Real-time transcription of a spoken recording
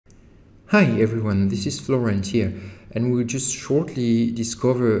Hi everyone, this is Florent here, and we'll just shortly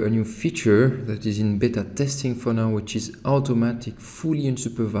discover a new feature that is in beta testing for now, which is automatic, fully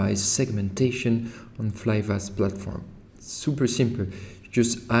unsupervised segmentation on Flyvast platform. Super simple. You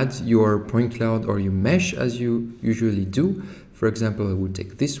just add your point cloud or your mesh as you usually do. For example, I would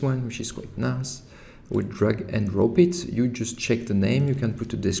take this one, which is quite nice. I would drag and drop it. You just check the name. You can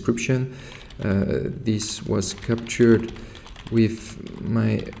put a description. This was captured with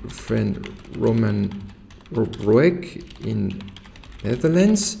my friend Roman Roek in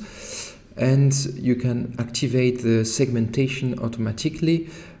Netherlands, and you can activate the segmentation automatically.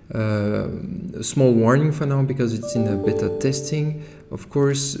 A small warning for now because it's in a beta testing. Of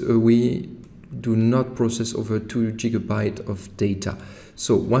course, we do not process over 2 GB of data.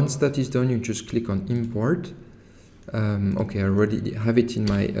 So once that is done, you just click on import. Okay, I already have it in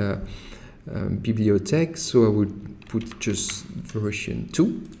my bibliothèque, so I would put just version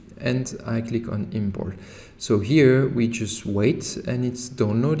 2 and I click on import. So here we just wait and it's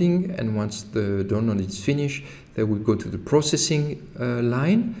downloading, and once the download is finished, then we go to the processing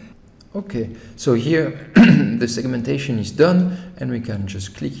line. Okay, so here the segmentation is done, and we can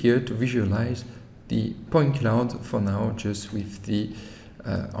just click here to visualize the point cloud for now, just with the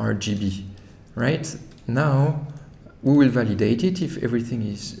RGB. Right now we will validate it if everything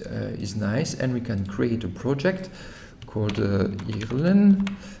is nice, and we can create a project called Ireland,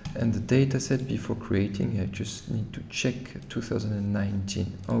 and the data set before creating, I just need to check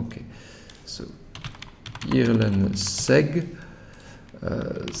 2019. Okay, so Ireland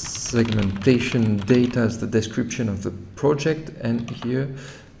segmentation data as the description of the project, and here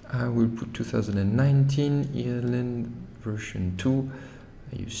I will put 2019 Ireland version 2.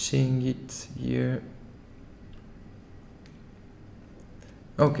 Are you seeing it here?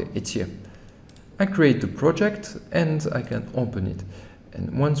 Okay, it's here. I create the project and I can open it.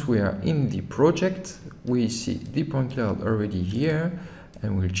 And once we are in the project, we see the point cloud already here,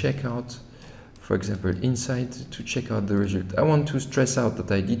 and we'll check out, for example, inside to check out the result. I want to stress out that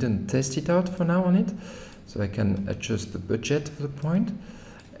I didn't test it out for now on it, so I can adjust the budget of the point,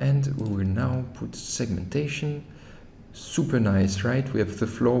 and we will now put segmentation. Super nice, right? We have the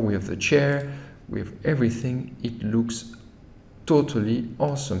floor, we have the chair, we have everything. It looks totally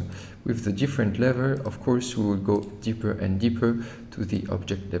awesome. With the different level, of course, we will go deeper and deeper to the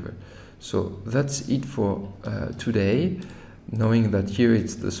object level. So that's it for today, knowing that here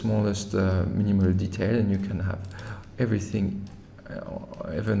it's the smallest minimal detail, and you can have everything,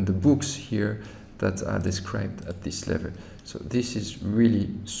 even the books here that are described at this level. So this is really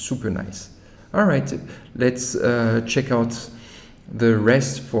super nice. All right, let's check out the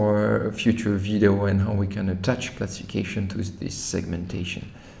rest for a future video and how we can attach classification to this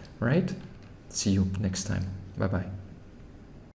segmentation. Right? See you next time. Bye bye.